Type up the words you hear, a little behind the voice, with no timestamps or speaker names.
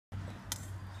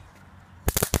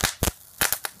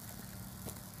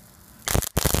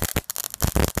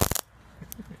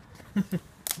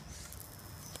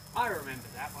I remember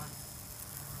that one.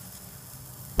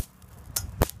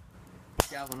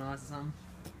 Galvanised or something.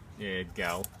 Yeah,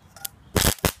 gal. It's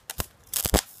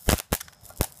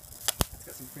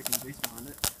got some freaking juice behind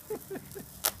it. Oh,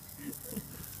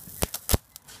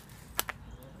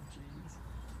 jeez.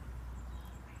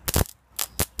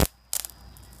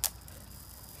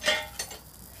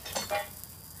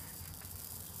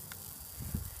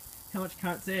 How much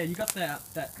current's there? You got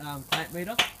that clamp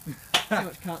meter? How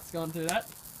much current's gone through that?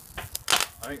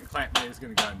 I think the clamp meter's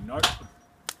going to go nope.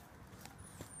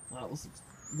 Well,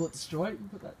 will it destroy it? You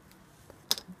put that.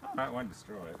 No, it won't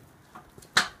destroy it.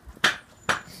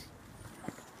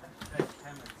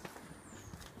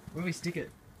 Where do we stick it?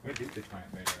 Where did the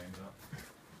clamp meter end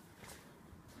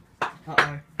up?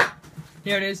 Uh-oh.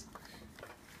 Here it is.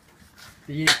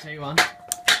 The Unit 2 one.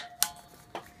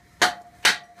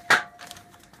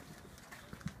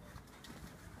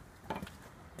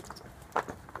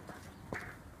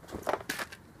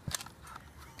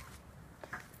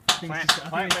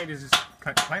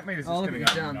 Clamp meter's just going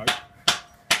to go nope.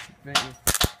 Thank you.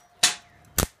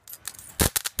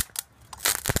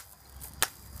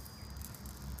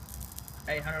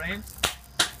 $800 amps.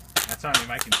 That's only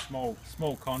making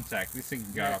small contact. This thing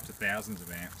can go up to thousands of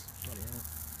amps. Bloody hell.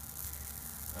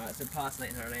 Alright, so past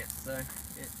 800 amps, so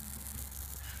yeah.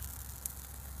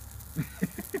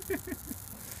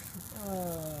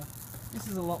 This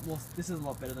is a lot more. This is a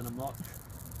lot better than a Mott.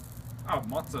 Oh,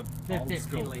 Motts are They're old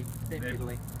school. fiddly. They're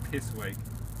fiddly. Piss weak.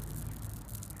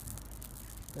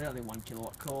 They're only 1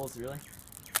 kilowatt cores, really.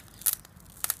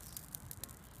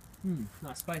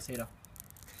 Nice space heater.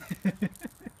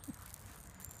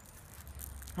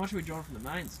 How much are we drawing from the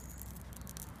mains?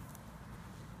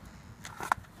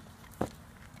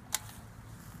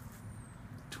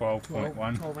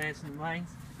 12.1. 12 amps from the mains.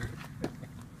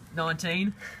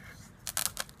 19.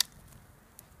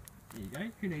 There you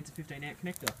go. Who needs a 15 amp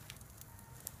connector?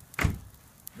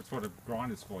 That's what a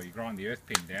grinder's for. You grind the earth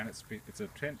pin down. It's a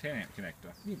 10 amp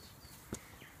connector. Yeah.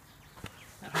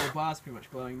 That whole bar's pretty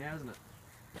much glowing now, isn't it?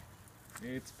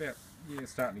 Yeah, it's about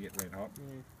starting to get red hot.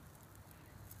 Yeah.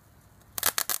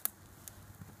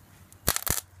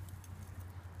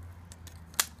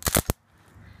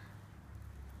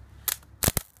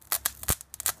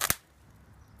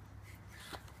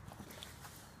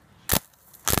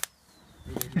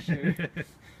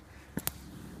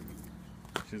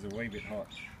 She's a wee bit hot.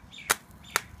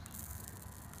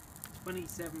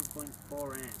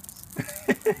 27.4 amps.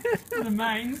 The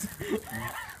mains.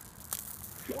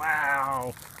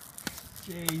 Wow.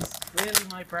 Jeez. Really,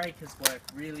 my breakers work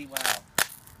really well.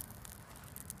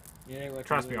 Yeah, well,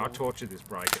 Trust me, I tortured this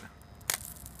breaker.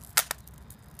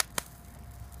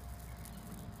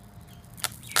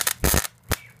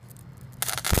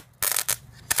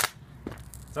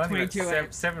 It's only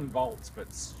got 7 volts,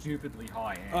 but stupidly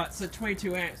high amps. Alright, so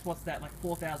 22 amps, what's that, like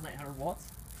 4,800 watts?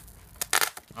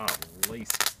 Oh, at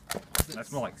least.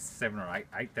 That's more like 7 or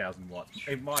 8,000 watts.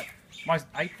 It might, my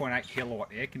 8.8 kilowatt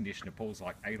air conditioner pulls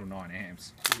like 8 or 9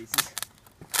 amps. Jesus.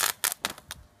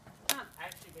 Can't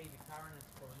actually be the current it's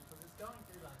pulling because it's going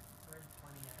through like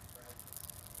 320 amp breakers.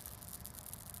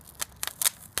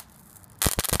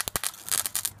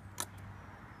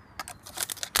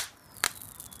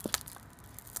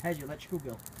 How's your electrical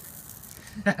bill?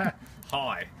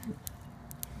 High.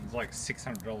 It's like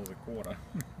 $600 a quarter.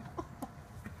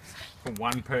 For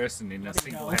one person in a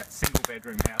single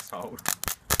bedroom household.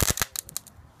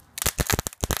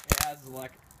 Yeah, ours is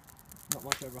like not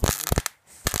much over 100.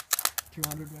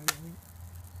 200 maybe, I think.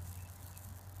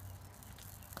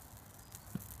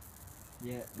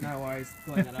 Yeah, no worries,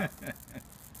 clean that up.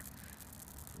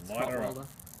 Light her up. Welder.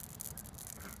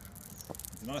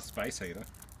 It's a nice space heater.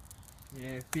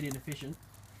 Yeah, bit inefficient.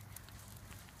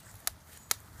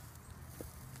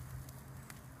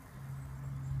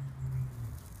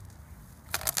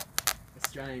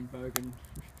 Australian bogan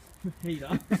heater. I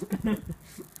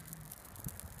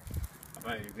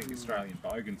don't even think Australian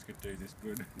bogans could do this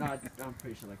good. No, I'm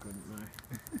pretty sure they couldn't, no.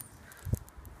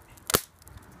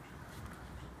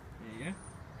 There you go.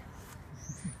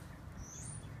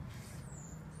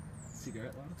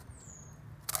 Cigarette lighter.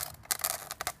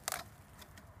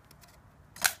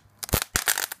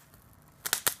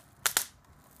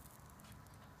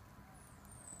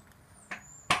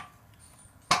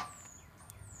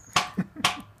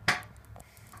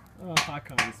 Oh, I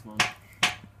can't this one.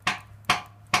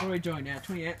 What are we doing now?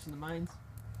 20 amps in the mains?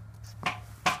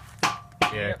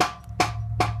 Yeah. Yep.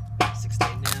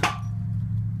 16 now.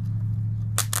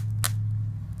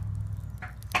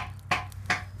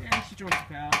 Yeah, she draws the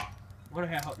power. Wonder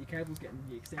how hot your cable's getting,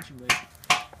 the extension lead.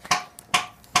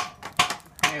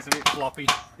 It's a bit floppy.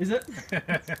 Is it?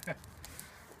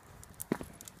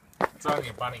 It's only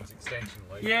a Bunnings extension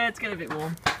lead. Yeah, it's getting a bit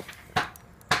warm.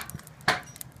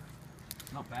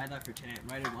 Not bad though for a 10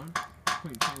 amp rated one.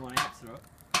 Putting 21 amps through it.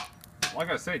 Like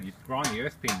I said, you grind the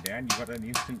earth pin down, you've got an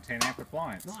instant 10 amp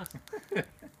appliance. Nice.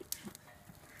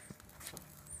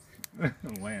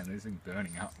 Wow, this thing's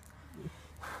burning up.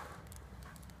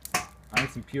 I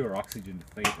need some pure oxygen to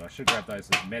feed it. I should grab those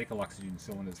medical oxygen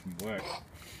cylinders from work.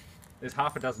 There's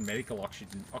half a dozen medical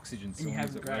oxygen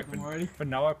cylinders at work for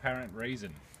no apparent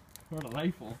reason. What are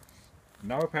they for?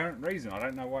 No apparent reason. I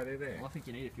don't know why they're there. Well, I think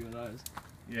you need a few of those.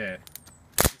 Yeah.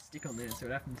 Just stick on there and see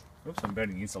what happens. Oops, I'm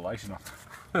burning insulation off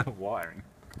wiring.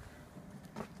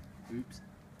 Oops.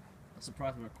 I'm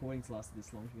surprised my recordings lasted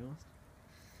this long, to be honest.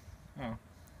 Oh,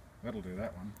 that'll do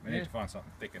that one. We need to find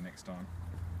something thicker next time.